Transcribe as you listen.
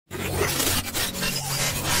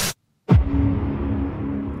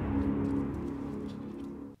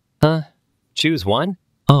Choose one?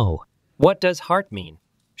 Oh, what does heart mean?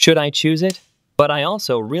 Should I choose it? But I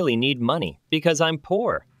also really need money because I'm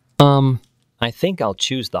poor. I think I'll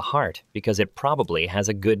choose the heart because it probably has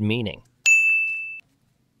a good meaning.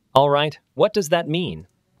 All right, what does that mean?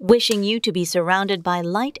 Wishing you to be surrounded by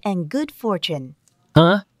light and good fortune.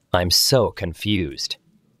 Huh? I'm so confused.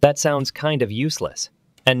 That sounds kind of useless.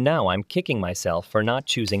 And now I'm kicking myself for not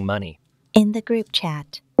choosing money. In the group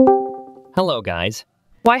chat. Hello, guys.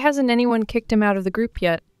 Why hasn't anyone kicked him out of the group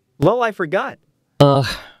yet? Lol, I forgot.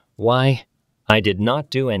 Why? I did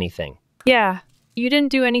not do anything. Yeah, you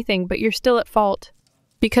didn't do anything, but you're still at fault.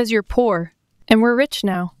 Because you're poor, and we're rich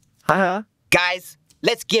now. Haha. Guys,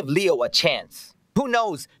 let's give Leo a chance. Who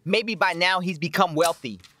knows, maybe by now he's become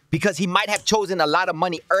wealthy because he might have chosen a lot of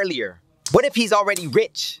money earlier. What if he's already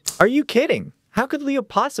rich? Are you kidding? How could Leo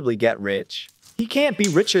possibly get rich? He can't be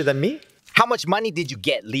richer than me. How much money did you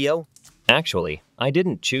get, Leo? Actually, I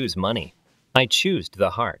didn't choose money. I chose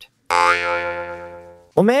the heart.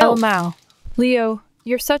 Oh, man. Oh, Mao. Leo,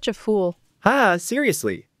 you're such a fool. Haha,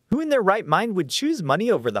 seriously. Who in their right mind would choose money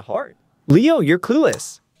over the heart? Leo, you're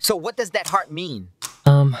clueless. So what does that heart mean?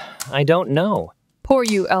 I don't know. Poor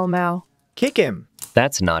you, El Mao. Kick him.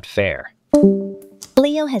 That's not fair.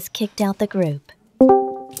 Leo has kicked out the group.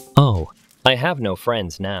 Oh, I have no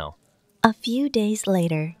friends now. A few days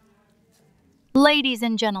later. Ladies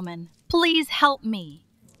and gentlemen, please help me.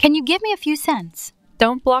 Can you give me a few cents?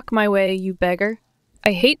 Don't block my way, you beggar.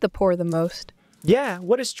 I hate the poor the most. Yeah,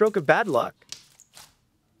 what a stroke of bad luck.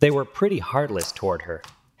 They were pretty heartless toward her.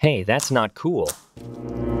 Hey, that's not cool.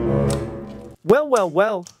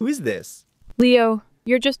 Well, who's this? Leo,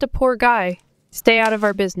 you're just a poor guy. Stay out of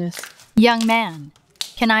our business. Young man,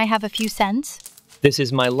 can I have a few cents? This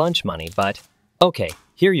is my lunch money, but... Okay,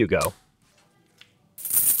 here you go.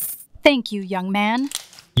 Thank you, young man.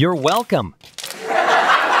 You're welcome.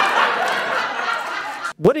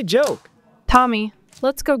 What a joke. Tommy,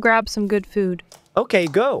 let's go grab some good food. Okay,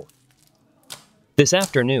 go. This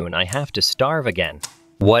afternoon, I have to starve again.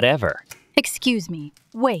 Whatever. Excuse me.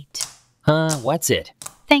 Wait. What's it?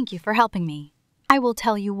 Thank you for helping me. I will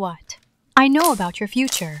tell you what. I know about your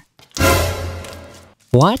future.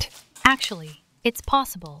 What? Actually, it's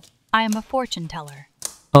possible. I am a fortune teller.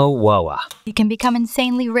 Oh, whoa. You can become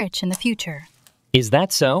insanely rich in the future. Is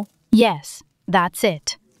that so? Yes, that's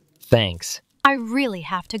it. Thanks. I really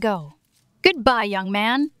have to go. Goodbye, young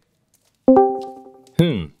man.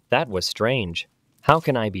 That was strange. How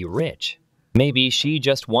can I be rich? Maybe she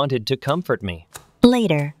just wanted to comfort me.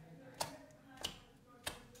 Later.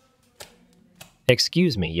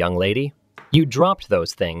 Excuse me, young lady. You dropped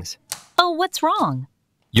those things. Oh, what's wrong?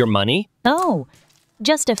 Your money? Oh,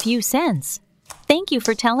 just a few cents. Thank you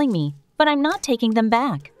for telling me, but I'm not taking them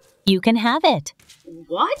back. You can have it.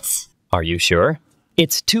 What? Are you sure?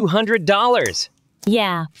 It's $200.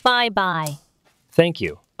 Yeah, bye-bye. Thank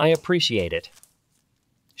you. I appreciate it.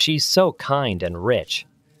 She's so kind and rich.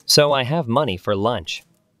 So I have money for lunch.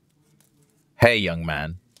 Hey, young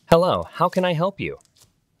man. Hello, how can I help you?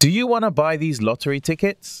 Do you want to buy these lottery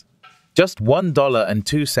tickets? Just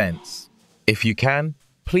 $1.02. If you can,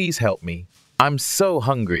 please help me. I'm so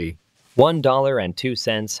hungry.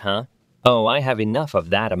 $1.02, huh? Oh, I have enough of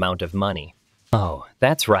that amount of money. Oh,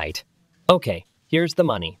 that's right. Okay, here's the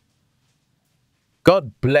money.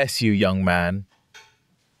 God bless you, young man.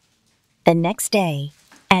 The next day,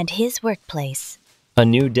 at his workplace. A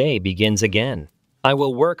new day begins again. I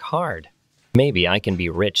will work hard. Maybe I can be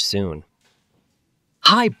rich soon.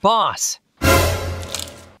 Hi, boss!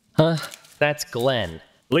 Huh? That's Glenn.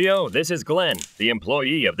 Leo, this is Glenn, the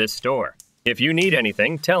employee of this store. If you need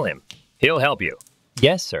anything, tell him. He'll help you.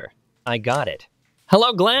 Yes, sir. I got it.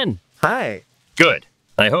 Hello, Glenn! Hi. Good.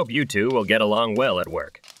 I hope you two will get along well at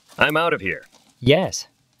work. I'm out of here. Yes.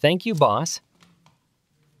 Thank you, boss.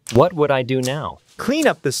 What would I do now? Clean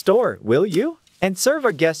up the store, will you? And serve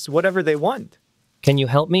our guests whatever they want. Can you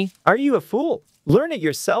help me? Are you a fool? Learn it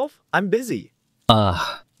yourself. I'm busy.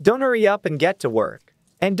 Don't hurry up and get to work.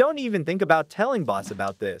 And don't even think about telling boss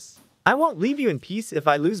about this. I won't leave you in peace if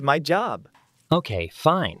I lose my job. Okay,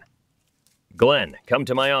 fine. Glenn, come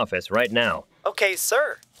to my office right now. Okay,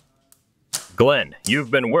 sir. Glenn,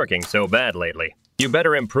 you've been working so bad lately. You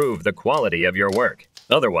better improve the quality of your work.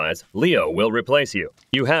 Otherwise, Leo will replace you.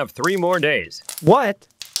 You have 3 more days. What?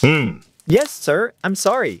 Yes, sir. I'm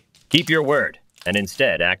sorry. Keep your word, and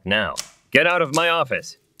instead act now. Get out of my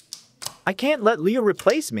office. I can't let Leo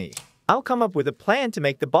replace me. I'll come up with a plan to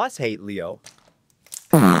make the boss hate Leo.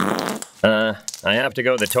 I have to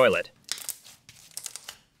go to the toilet.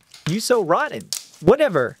 You so rotten.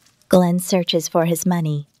 Whatever. Glenn searches for his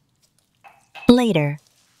money. Later.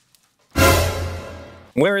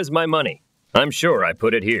 Where is my money? I'm sure I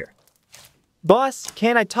put it here. Boss,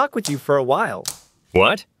 can I talk with you for a while?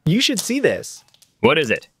 What? You should see this. What is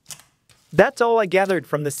it? That's all I gathered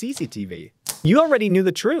from the CCTV. You already knew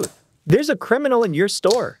the truth. There's a criminal in your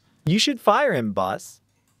store. You should fire him, boss.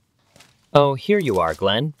 Oh, here you are,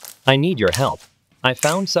 Glenn. I need your help. I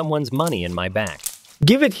found someone's money in my bag.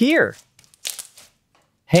 Give it here.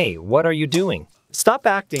 Hey, what are you doing? Stop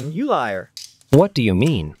acting, you liar. What do you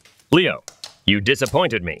mean? Leo, you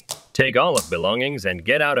disappointed me. Take all of belongings and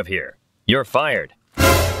get out of here. You're fired.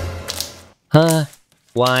 Huh?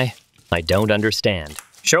 Why? I don't understand.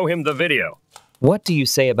 Show him the video. What do you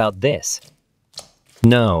say about this?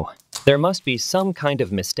 No, there must be some kind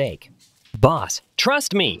of mistake. Boss,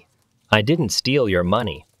 trust me! I didn't steal your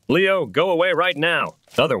money. Leo, go away right now.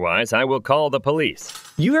 Otherwise, I will call the police.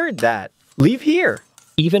 You heard that. Leave here.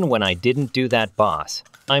 Even when I didn't do that, boss,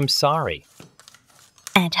 I'm sorry.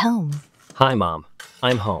 At home. Hi, Mom.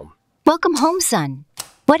 I'm home. Welcome home, son.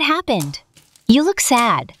 What happened? You look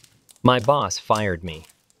sad. My boss fired me.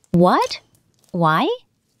 What? Why?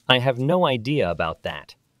 I have no idea about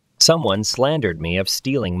that. Someone slandered me of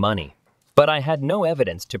stealing money, but I had no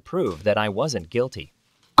evidence to prove that I wasn't guilty.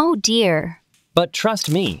 Oh dear. But trust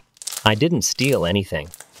me, I didn't steal anything.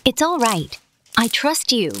 It's all right. I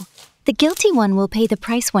trust you. The guilty one will pay the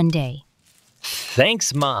price one day.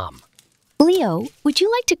 Thanks, Mom. Leo, would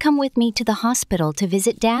you like to come with me to the hospital to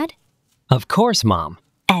visit Dad? Of course, Mom.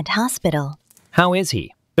 At hospital. How is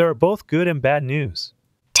he? There are both good and bad news.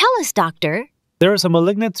 Tell us, doctor. There is a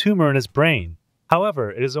malignant tumor in his brain.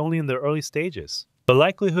 However, it is only in the early stages. The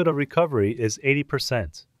likelihood of recovery is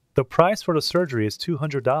 80%. The price for the surgery is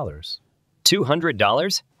 $200.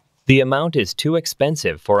 $200? The amount is too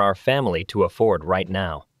expensive for our family to afford right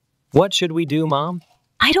now. What should we do, Mom?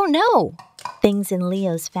 I don't know. Things in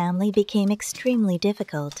Leo's family became extremely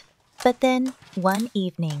difficult. But then, one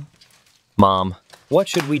evening. Mom, what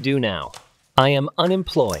should we do now? I am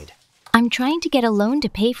unemployed. I'm trying to get a loan to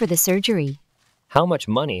pay for the surgery. How much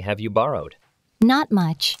money have you borrowed? Not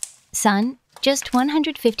much. Son, just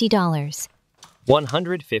 $150.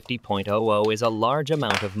 150.00 is a large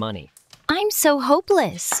amount of money. I'm so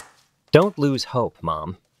hopeless. Don't lose hope,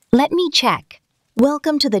 Mom. Let me check.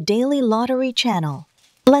 Welcome to the Daily Lottery channel.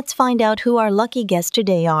 Let's find out who our lucky guests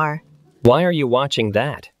today are. Why are you watching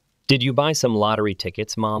that? Did you buy some lottery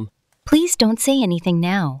tickets, Mom? Please don't say anything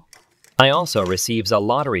now. I also received a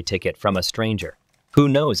lottery ticket from a stranger. Who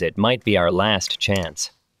knows, it might be our last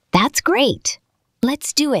chance. That's great.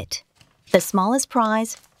 Let's do it. The smallest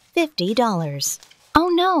prize, $50. Oh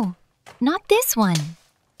no, not this one.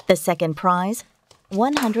 The second prize,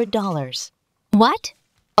 $100. What?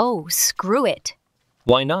 Oh, screw it.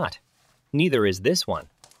 Why not? Neither is this one.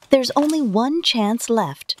 There's only one chance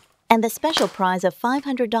left, and the special prize of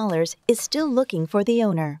 $500 is still looking for the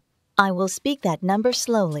owner. I will speak that number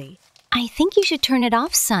slowly. I think you should turn it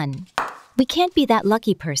off, son. We can't be that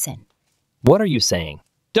lucky person. What are you saying?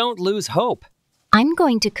 Don't lose hope. I'm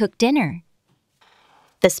going to cook dinner.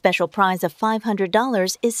 The special prize of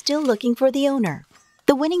 $500 is still looking for the owner.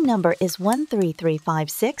 The winning number is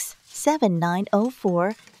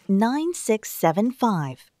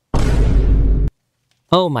 13356-7904-9675.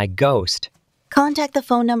 Oh, my ghost. Contact the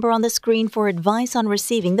phone number on the screen for advice on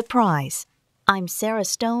receiving the prize. I'm Sarah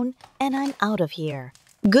Stone, and I'm out of here.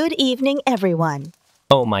 Good evening, everyone.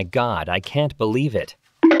 Oh my God, I can't believe it.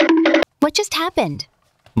 What just happened?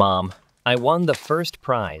 Mom, I won the first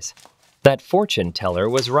prize. That fortune teller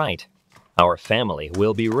was right. Our family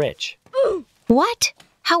will be rich. What?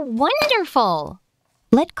 How wonderful!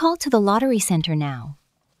 Let's call to the lottery center now.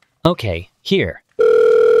 Okay, here.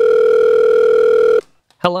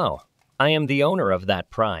 Hello, I am the owner of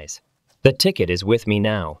that prize. The ticket is with me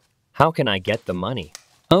now. How can I get the money?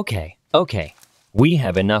 Okay. We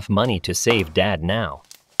have enough money to save Dad now.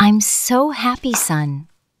 I'm so happy, son.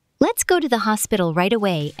 Let's go to the hospital right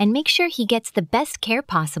away and make sure he gets the best care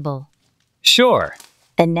possible. Sure.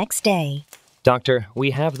 The next day. Doctor,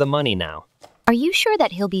 we have the money now. Are you sure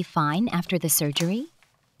that he'll be fine after the surgery?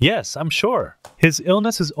 Yes, I'm sure. His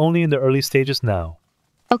illness is only in the early stages now.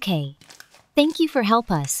 Okay. Thank you for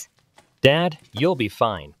help us. Dad, you'll be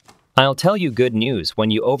fine. I'll tell you good news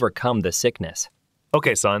when you overcome the sickness.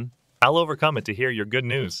 Okay, son. I'll overcome it to hear your good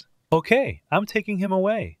news. Okay, I'm taking him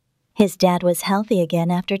away. His dad was healthy again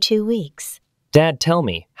after 2 weeks. Dad, tell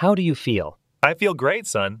me, how do you feel? I feel great,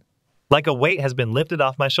 son. Like a weight has been lifted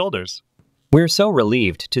off my shoulders. We're so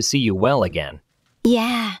relieved to see you well again.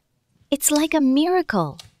 Yeah, it's like a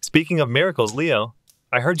miracle. Speaking of miracles, Leo,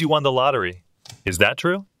 I heard you won the lottery. Is that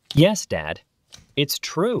true? Yes, Dad. It's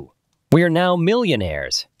true. We're now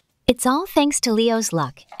millionaires. It's all thanks to Leo's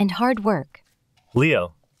luck and hard work.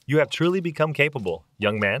 Leo, You have truly become capable,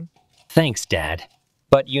 young man. Thanks, Dad.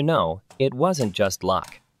 But you know, it wasn't just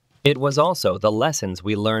luck. It was also the lessons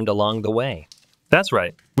we learned along the way. That's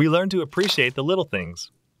right. We learn to appreciate the little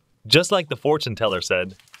things. Just like the fortune teller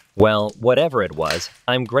said. Well, whatever it was,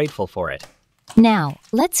 I'm grateful for it. Now,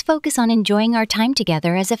 let's focus on enjoying our time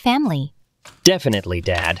together as a family. Definitely,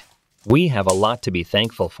 Dad. We have a lot to be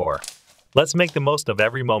thankful for. Let's make the most of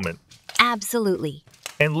every moment. Absolutely.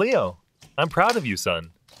 And Leo, I'm proud of you,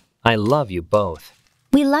 son. I love you both.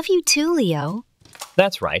 We love you too, Leo.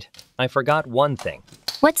 That's right. I forgot one thing.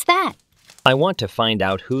 What's that? I want to find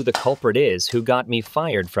out who the culprit is who got me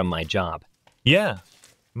fired from my job. Yeah.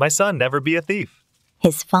 My son never be a thief.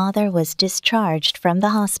 His father was discharged from the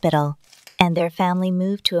hospital, and their family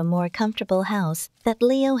moved to a more comfortable house that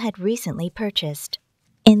Leo had recently purchased.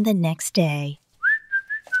 In the next day.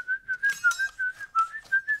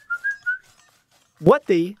 What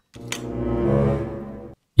the?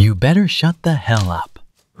 You better shut the hell up.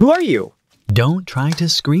 Who are you? Don't try to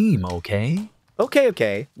scream, okay?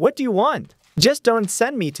 Okay. What do you want? Just don't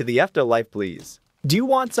send me to the afterlife, please. Do you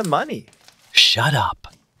want some money? Shut up.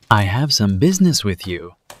 I have some business with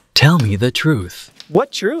you. Tell me the truth.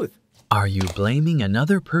 What truth? Are you blaming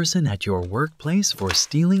another person at your workplace for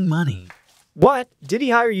stealing money? What? Did he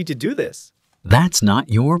hire you to do this? That's not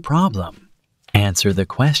your problem. Answer the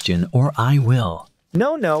question or I will.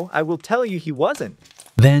 No, I will tell you he wasn't.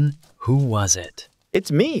 Then who was it?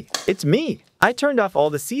 It's me. I turned off all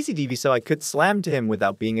the CCTV so I could slam to him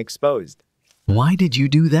without being exposed. Why did you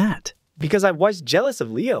do that? Because I was jealous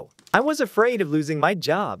of Leo. I was afraid of losing my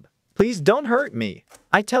job. Please don't hurt me.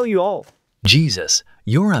 I tell you all. Jesus,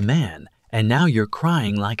 you're a man, and now you're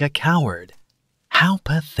crying like a coward. How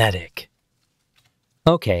pathetic.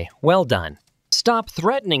 Okay, well done. Stop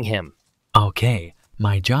threatening him. Okay,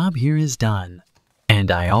 my job here is done. And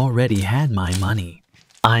I already had my money.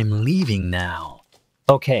 I'm leaving now.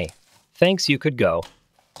 Okay, thanks, you could go.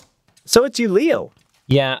 So it's you, Leo.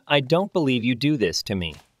 Yeah, I don't believe you do this to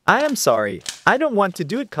me. I am sorry. I don't want to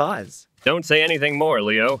do it, cause. Don't say anything more,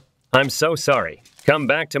 Leo. I'm so sorry. Come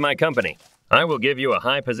back to my company. I will give you a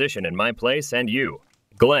high position in my place and you.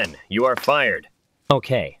 Glenn, you are fired.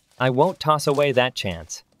 Okay, I won't toss away that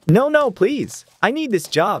chance. No, please. I need this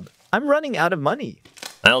job. I'm running out of money.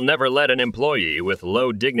 I'll never let an employee with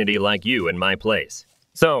low dignity like you in my place.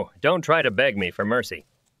 So, don't try to beg me for mercy.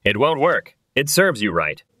 It won't work. It serves you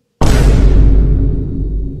right.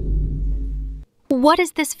 What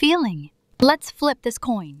is this feeling? Let's flip this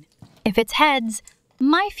coin. If it's heads,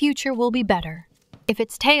 my future will be better. If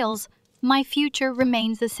it's tails, my future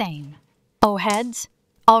remains the same. Oh, heads?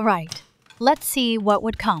 All right. Let's see what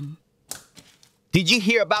would come. Did you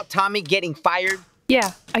hear about Tommy getting fired?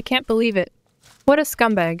 Yeah, I can't believe it. What a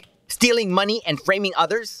scumbag. Stealing money and framing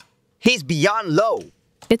others? He's beyond low.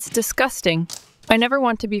 It's disgusting. I never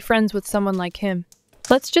want to be friends with someone like him.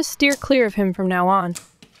 Let's just steer clear of him from now on.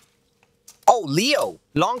 Oh, Leo,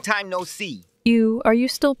 long time no see. Are you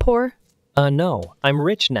still poor? No, I'm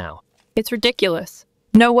rich now. It's ridiculous.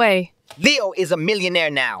 No way. Leo is a millionaire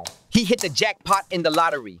now. He hit the jackpot in the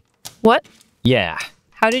lottery. What? Yeah.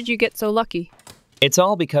 How did you get so lucky? It's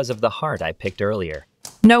all because of the heart I picked earlier.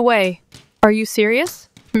 No way. Are you serious?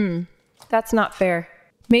 That's not fair.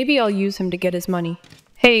 Maybe I'll use him to get his money.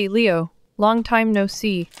 Hey, Leo, long time no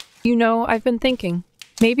see. You know, I've been thinking.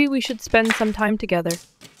 Maybe we should spend some time together.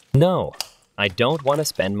 No, I don't want to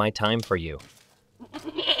spend my time for you.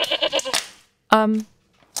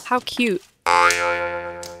 How cute.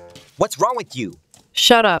 What's wrong with you?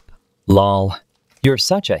 Shut up. Lol. You're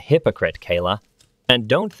such a hypocrite, Kayla. And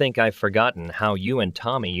don't think I've forgotten how you and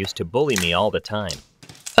Tommy used to bully me all the time.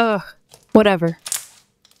 Ugh, whatever.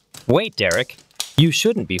 Wait, Derek. You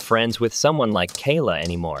shouldn't be friends with someone like Kayla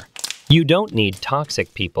anymore. You don't need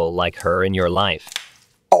toxic people like her in your life.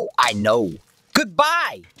 Oh, I know.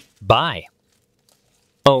 Goodbye. Bye.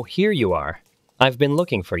 Oh, here you are. I've been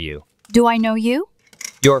looking for you. Do I know you?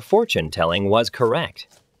 Your fortune-telling was correct.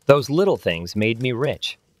 Those little things made me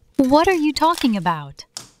rich. What are you talking about?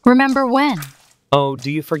 Remember when? Oh,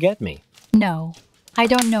 do you forget me? No, I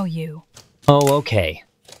don't know you. Oh, okay.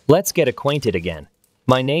 Let's get acquainted again.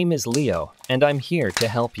 My name is Leo, and I'm here to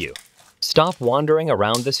help you. Stop wandering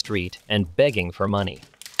around the street and begging for money.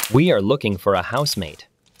 We are looking for a housemate.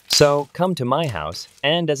 So come to my house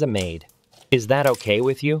and as a maid. Is that okay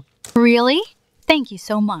with you? Really? Thank you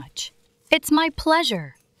so much. It's my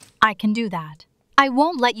pleasure. I can do that. I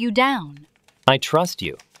won't let you down. I trust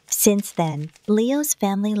you. Since then, Leo's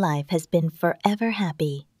family life has been forever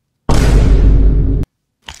happy.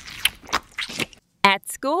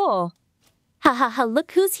 At school. Ha,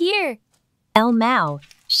 look who's here. El Mao.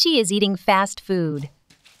 She is eating fast food.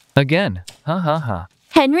 Again. Ha ha ha.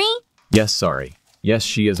 Henry? Yes, sorry. Yes,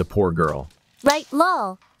 she is a poor girl. Right,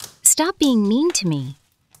 lol. Stop being mean to me.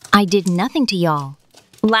 I did nothing to y'all.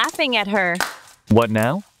 Laughing at her. What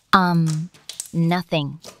now?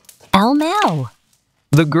 Nothing. Elmo.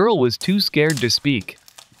 The girl was too scared to speak.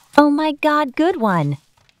 Oh my God, good one.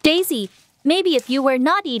 Daisy, maybe if you were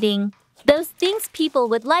not eating those things, people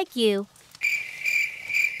would like you.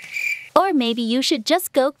 Or maybe you should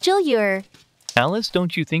just go chill your... Alice,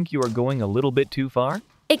 don't you think you are going a little bit too far?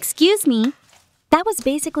 Excuse me? That was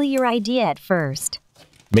basically your idea at first.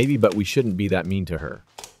 Maybe, but we shouldn't be that mean to her.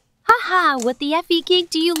 Haha, what the FE gig,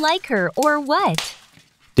 do you like her or what?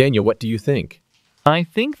 Daniel, what do you think? I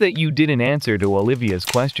think that you didn't answer to Olivia's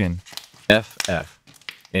question. FF.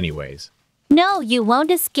 Anyways. No, you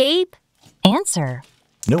won't escape. Answer.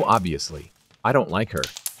 No, obviously. I don't like her.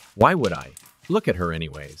 Why would I? Look at her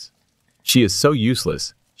anyways. She is so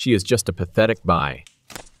useless. She is just a pathetic bye.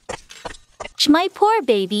 My poor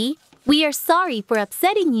baby. We are sorry for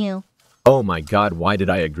upsetting you. Oh my God, why did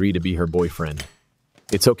I agree to be her boyfriend?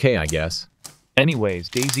 It's okay, I guess. Anyways,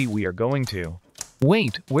 Daisy, we are going to.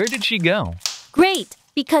 Wait, where did she go? Great.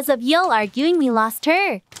 Because of y'all arguing, we lost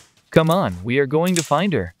her. Come on, we are going to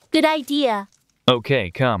find her. Good idea. Okay,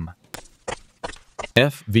 come.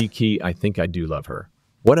 F. Vicky, I think I do love her.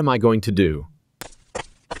 What am I going to do?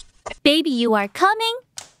 Baby, you are coming?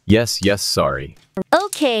 Yes, sorry.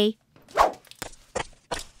 Okay.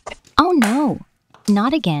 Oh no,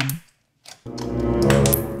 not again.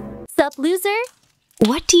 Sup, loser?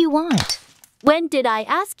 What do you want? When did I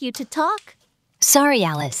ask you to talk? Sorry,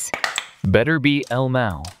 Alice. Better be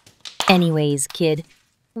Elmo. Anyways, kid,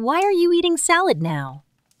 why are you eating salad now?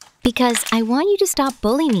 Because I want you to stop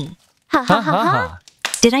bullying me. Ha ha ha ha.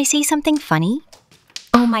 Did I say something funny?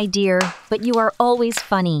 Oh, my dear, but you are always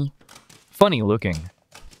funny. Funny looking.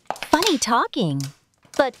 Funny talking.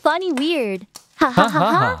 But funny weird. Ha ha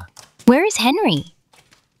ha ha. Where is Henry?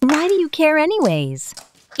 Why do you care anyways?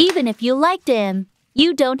 Even if you liked him,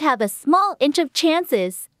 you don't have a small inch of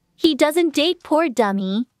chances. He doesn't date poor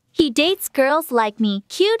dummy. He dates girls like me,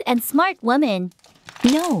 cute and smart women.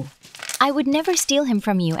 No, I would never steal him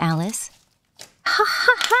from you, Alice. Ha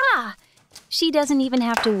ha ha! She doesn't even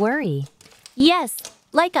have to worry. Yes,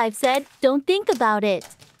 like I've said, don't think about it.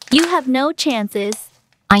 You have no chances.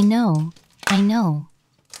 I know.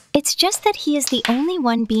 It's just that he is the only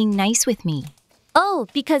one being nice with me. Oh,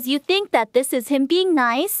 because you think that this is him being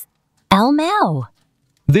nice? Elmo.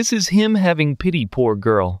 This is him having pity, poor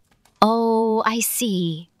girl. Oh, I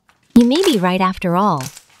see. You may be right after all.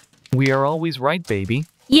 We are always right, baby.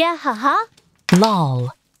 Yeah, haha.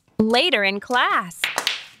 Lol. Later in class.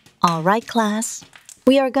 All right, class.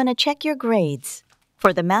 We are going to check your grades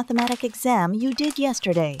for the mathematic exam you did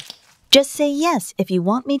yesterday. Just say yes if you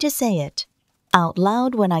want me to say it. Out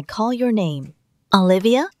loud when I call your name.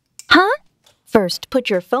 Olivia? Huh? First, put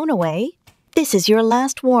your phone away. This is your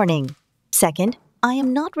last warning. Second, I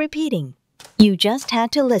am not repeating. You just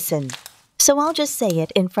had to listen. So I'll just say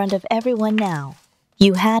it in front of everyone now.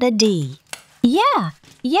 You had a D. Yeah.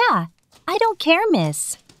 I don't care,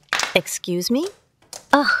 miss. Excuse me?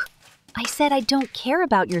 Ugh, I said I don't care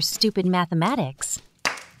about your stupid mathematics.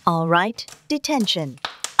 All right, detention.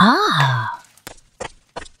 Ah.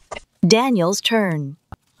 Daniel's turn.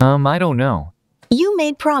 I don't know. You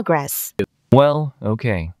made progress. Well,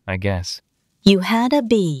 okay, I guess. You had a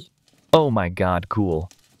B. Oh my God, cool.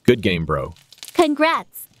 Good game, bro.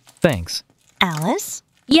 Congrats. Thanks. Alice?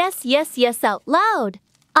 Yes, out loud.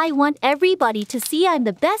 I want everybody to see I'm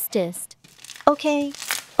the bestest. Okay,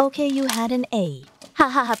 you had an A. Ha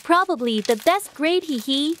ha ha, probably the best grade, hee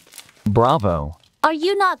hee. Bravo. Are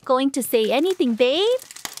you not going to say anything, babe?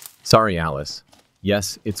 Sorry, Alice.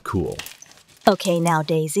 Yes, it's cool. Okay, now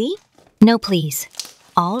Daisy. No, please.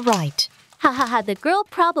 All right. Ha ha ha, the girl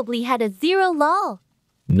probably had a 0 lol.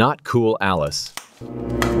 Not cool, Alice.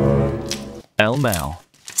 Elmo.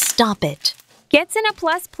 Stop it. Gets in a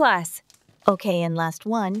plus. Okay, and last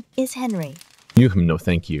one is Henry. No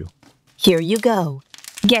thank you. Here you go.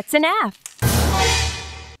 Gets an F.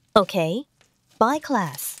 Okay. Bye,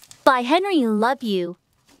 class. Bye, Henry, love you.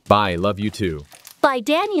 Bye, love you too. Bye,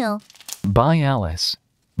 Daniel. Bye, Alice.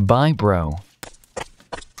 Bye, bro.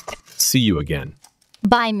 See you again.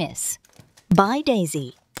 Bye, miss. Bye,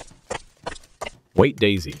 Daisy. Wait,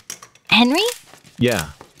 Daisy. Henry?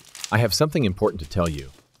 Yeah, I have something important to tell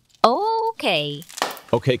you. Okay.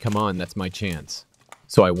 Okay, come on, that's my chance.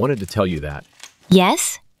 So I wanted to tell you that.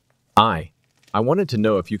 Yes? I wanted to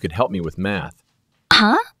know if you could help me with math.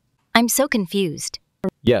 Huh? I'm so confused.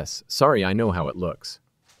 Yes, sorry, I know how it looks.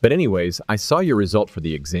 But anyways, I saw your result for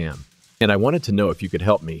the exam, and I wanted to know if you could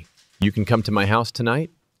help me. You can come to my house tonight?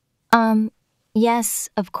 Yes,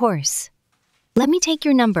 of course. Let me take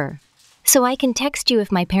your number, so I can text you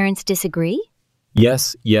if my parents disagree?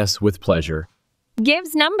 Yes, yes, with pleasure.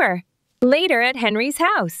 Gives number. Later at Henry's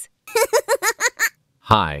house.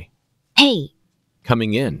 Hi. Hey,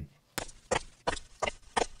 Coming in.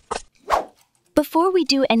 before we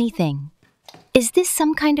do anything, is this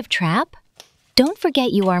some kind of trap? Don't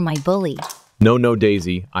forget you are my bully. No, no,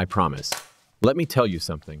 Daisy, I promise. Let me tell you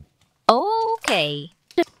something. Okay.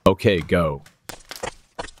 Okay, go.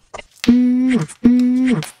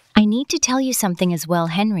 I need to tell you something as well,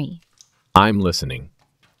 Henry. I'm listening.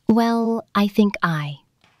 Well, I think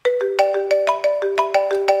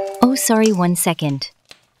Oh, sorry, 1 second.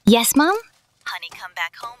 Yes, Mom? Honey, come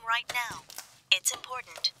back home right now. It's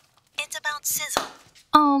important. It's about Sizzle.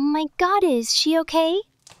 Oh my God, is she okay?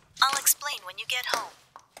 I'll explain when you get home.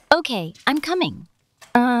 Okay, I'm coming.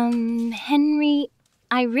 Henry,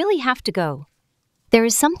 I really have to go. There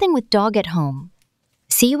is something with Dog at home.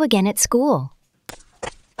 See you again at school.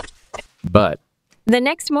 But The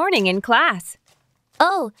next morning in class.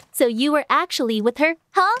 Oh, so you were actually with her,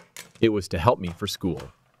 huh? it was to help me for school.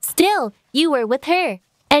 Still, you were with her.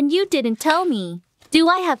 And you didn't tell me. Do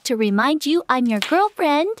I have to remind you I'm your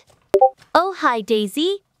girlfriend? Oh, hi,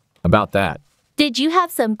 Daisy. About that. Did you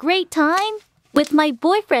have some great time with my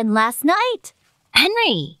boyfriend last night?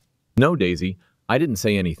 Henry! No, Daisy, I didn't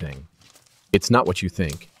say anything. It's not what you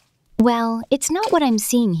think. Well, it's not what I'm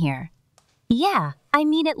seeing here. Yeah, I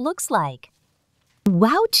mean it looks like.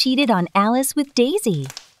 Wow cheated on Alice with Daisy.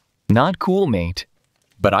 Not cool, mate.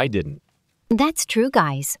 But I didn't. That's true,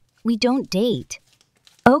 guys. We don't date.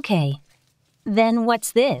 Okay. Then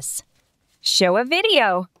what's this? Show a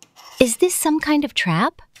video. Is this some kind of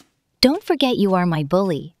trap? Don't forget you are my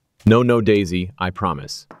bully. No, no, Daisy, I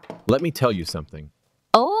promise. Let me tell you something.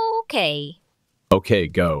 Okay. Okay,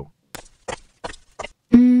 go.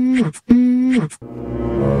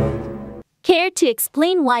 Care to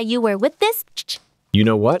explain why you were with this? You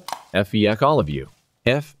know what? F-E-K all of you.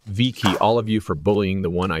 F-V-Key all of you for bullying the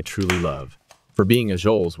one I truly love. For being a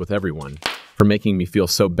Joels with everyone. For making me feel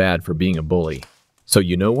so bad for being a bully. So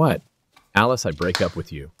you know what? Alice, I break up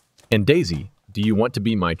with you. And Daisy, do you want to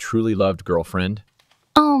be my truly loved girlfriend?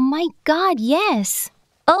 Oh my God, yes.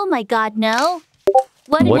 Oh my God, no.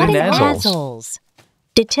 What What an an asshole. Assholes.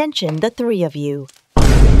 Detention, the three of you.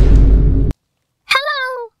 Hello.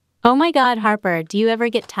 Oh my God, Harper, do you ever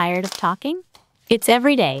get tired of talking? It's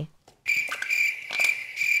every day.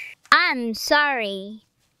 I'm sorry.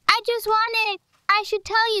 I should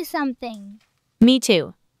tell you something. Me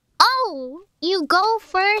too. Oh, you go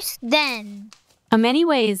first then. In many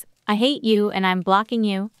ways, I hate you and I'm blocking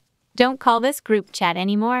you. Don't call this group chat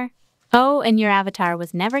anymore. Oh, and your avatar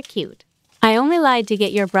was never cute. I only lied to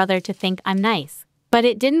get your brother to think I'm nice. But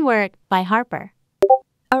it didn't work. By Harper.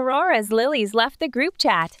 Aurora's Lilies left the group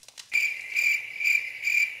chat.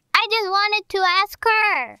 I just wanted to ask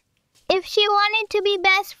her if she wanted to be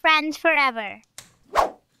best friends forever.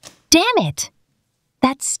 Damn it.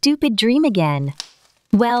 That stupid dream again.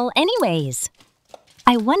 Well, anyways.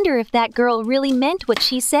 I wonder if that girl really meant what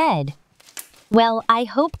she said. Well, I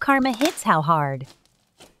hope karma hits how hard.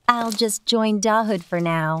 I'll just join Dahood for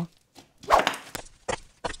now.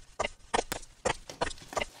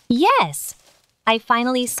 Yes! I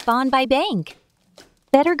finally spawned by bank.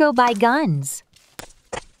 Better go buy guns.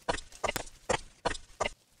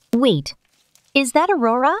 Wait, is that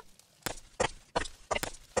Aurora?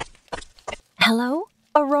 Hello,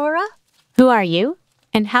 Aurora? Who are you?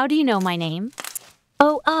 And how do you know my name?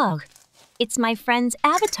 Oh, ugh. It's my friend's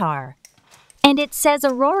avatar. And it says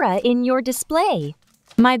Aurora in your display.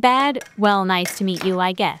 My bad. Well, nice to meet you,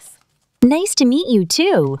 I guess. Nice to meet you,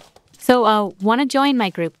 too. So, wanna join my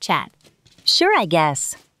group chat? Sure, I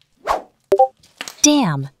guess.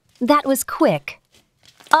 Damn, that was quick.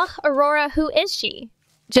 Ugh, Aurora, who is she?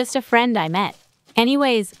 Just a friend I met.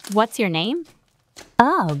 Anyways, what's your name?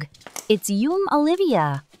 Ugh, it's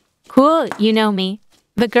Olivia. Cool, you know me.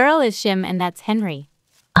 The girl is Shim and that's Henry.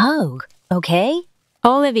 Ugh, okay.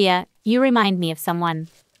 Olivia, you remind me of someone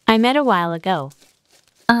I met a while ago.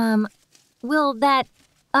 Well, that,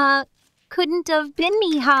 couldn't have been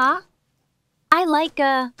me, huh?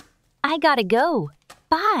 I gotta go.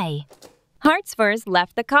 Bye. Hartsfurs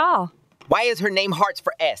left the call. Why is her name Hearts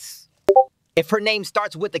for S? If her name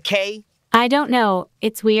starts with a K? I don't know.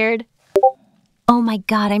 It's weird. Oh my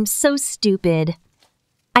God, I'm so stupid.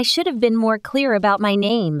 I should have been more clear about my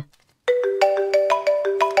name.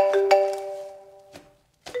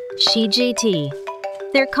 GT.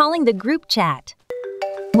 They're calling the group chat.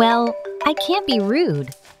 Well, I can't be rude.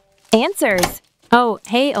 Answers. Oh,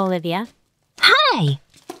 hey, Olivia. Hi!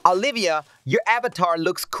 Olivia, your avatar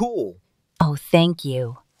looks cool. Oh, thank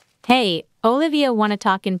you. Hey, Olivia, want to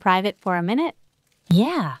talk in private for a minute?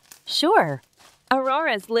 Yeah, sure.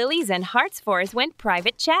 Aurora's, Lily's, and Hearts Force went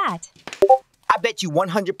private chat. I bet you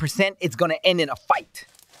 100% it's gonna end in a fight.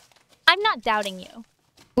 I'm not doubting you.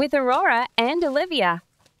 With Aurora and Olivia.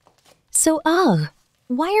 So,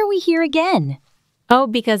 why are we here again? Oh,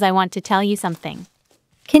 because I want to tell you something.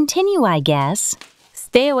 Continue, I guess.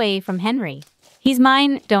 Stay away from Henry. He's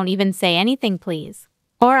mine. Don't even say anything, please.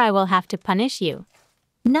 Or I will have to punish you.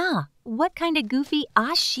 Nah, what kind of goofy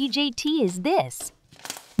CJT is this?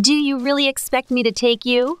 Do you really expect me to take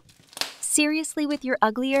you? Seriously with your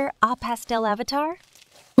uglier pastel avatar?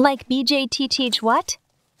 Like BJT what?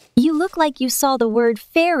 You look like you saw the word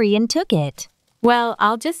fairy and took it. Well,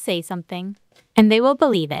 I'll just say something, and they will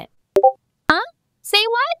believe it. Huh? Say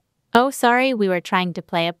what? Oh, sorry, we were trying to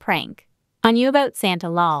play a prank. On you about Santa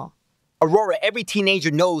lol. Aurora, every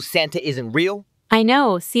teenager knows Santa isn't real. I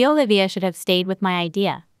know, see, Olivia should have stayed with my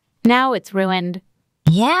idea. Now it's ruined.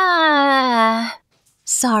 Yeah.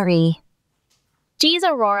 Sorry. Geez,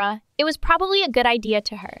 Aurora, it was probably a good idea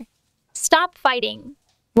to her. Stop fighting.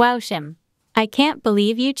 Wow, Shim. I can't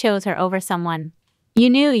believe you chose her over someone you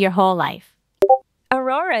knew your whole life.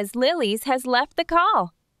 Aurora's, Lily's has left the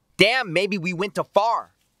call. Damn, maybe we went too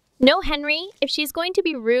far. No, Henry, if she's going to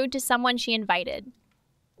be rude to someone she invited,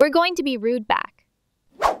 we're going to be rude back.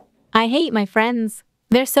 I hate my friends.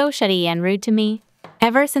 They're so shitty and rude to me.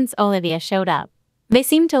 Ever since Olivia showed up, they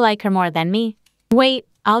seem to like her more than me. Wait,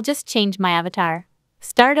 I'll just change my avatar.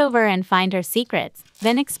 Start over and find her secrets,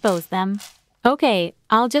 then expose them. Okay,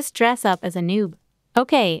 I'll just dress up as a noob.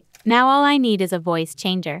 Okay, now all I need is a voice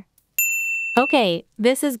changer. Okay,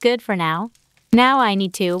 this is good for now. Now I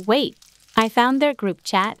need to, wait, I found their group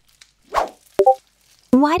chat.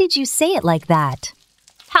 Why did you say it like that?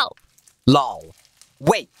 Help. Lol.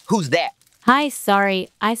 Wait, who's that? Hi, sorry,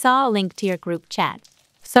 I saw a link to your group chat.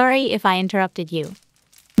 Sorry if I interrupted you.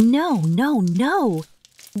 No.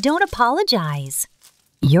 Don't apologize.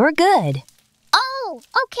 You're good. Oh,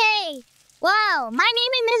 okay. Wow, my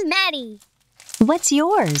name is Miss Maddie. What's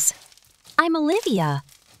yours? I'm Olivia.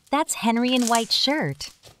 That's Henry in white shirt.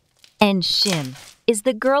 And Shim is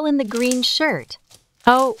the girl in the green shirt.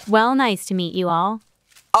 Oh, well, nice to meet you all.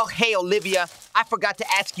 Oh, hey, Olivia, I forgot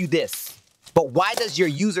to ask you this. But why does your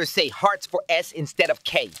user say hearts for S instead of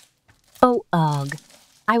K? Oh, ugh.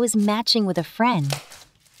 I was matching with a friend.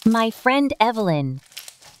 My friend Evelyn.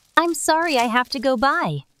 I'm sorry I have to go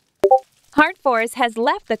by. Heart Force has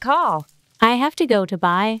left the call. I have to go to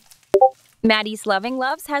buy. Maddie's Loving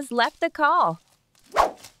Loves has left the call.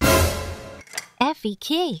 Effie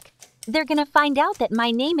cake. They're gonna find out that my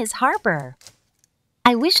name is Harper.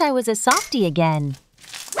 I wish I was a softie again.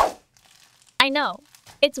 I know.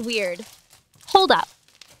 It's weird. Hold up.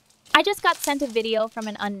 I just got sent a video from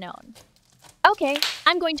an unknown. Okay,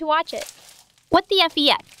 I'm going to watch it. What the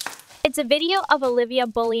FEX? It's a video of Olivia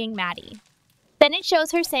bullying Maddie. Then it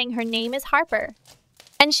shows her saying her name is Harper.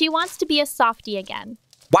 And she wants to be a softie again.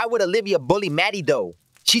 Why would Olivia bully Maddie though?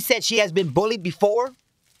 She said she has been bullied before?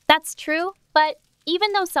 That's true, but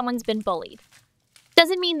even though someone's been bullied,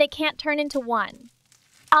 doesn't mean they can't turn into one.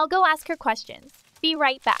 I'll go ask her questions. Be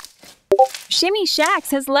right back. Shimmy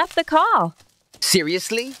Shax has left the call.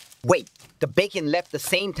 Seriously? Wait, the bacon left the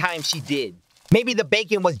same time she did. Maybe the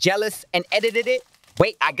bacon was jealous and edited it?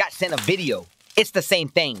 Wait, I got sent a video. It's the same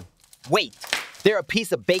thing. Wait, there's a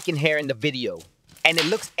piece of bacon hair in the video. And it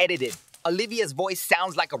looks edited. Olivia's voice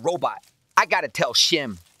sounds like a robot. I gotta tell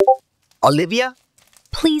Shim. Olivia?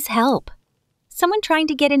 Please help. Someone trying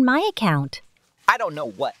to get in my account. I don't know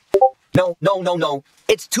what. No.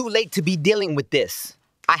 It's too late to be dealing with this.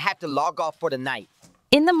 I have to log off for the night.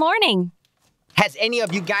 In the morning. Has any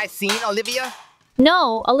of you guys seen Olivia?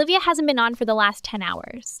 No, Olivia hasn't been on for the last 10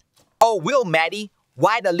 hours. Oh, Will, Maddie,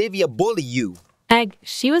 why'd Olivia bully you? Egg,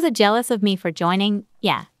 she was jealous of me for joining,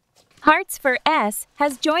 yeah. Hearts for S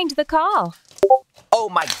has joined the call. Oh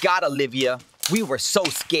my God, Olivia, we were so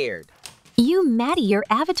scared. You, Maddie, your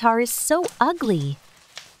avatar is so ugly.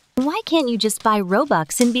 Why can't you just buy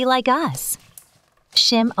Robux and be like us?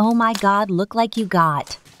 Shim, oh my God, look like you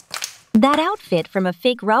got that outfit from a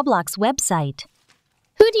fake Roblox website.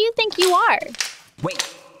 Who do you think you are? Wait,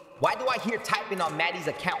 why do I hear typing on Maddie's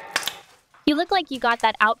account? You look like you got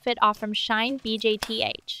that outfit off from Shine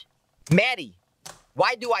BJTH. Maddie,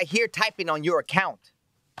 why do I hear typing on your account?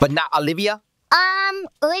 But not Olivia?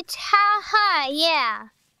 It's haha, yeah.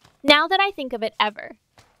 Now that I think of it ever.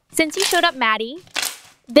 Since you showed up, Maddie,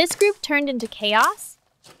 this group turned into chaos.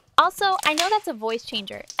 Also, I know that's a voice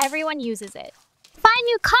changer. Everyone uses it. Fine,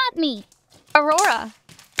 you caught me. Aurora,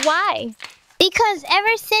 why? Because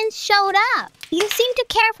ever since showed up, you seem to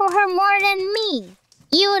care for her more than me.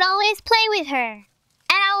 You would always play with her, and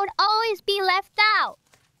I would always be left out.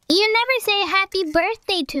 You never say happy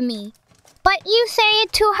birthday to me, but you say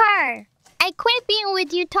it to her. I quit being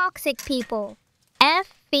with you toxic people.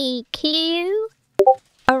 FBQ.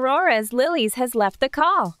 Aurora's Lilies has left the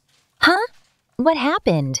call. Huh? What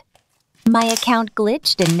happened? My account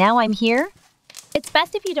glitched and now I'm here? It's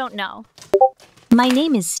best if you don't know. My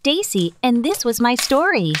name is Stacy and this was my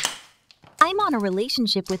story. I'm on a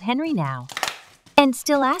relationship with Henry now and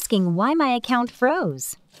still asking why my account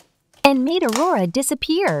froze and made Aurora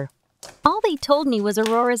disappear. All they told me was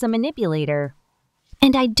Aurora's a manipulator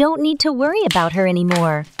and I don't need to worry about her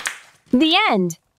anymore. The end.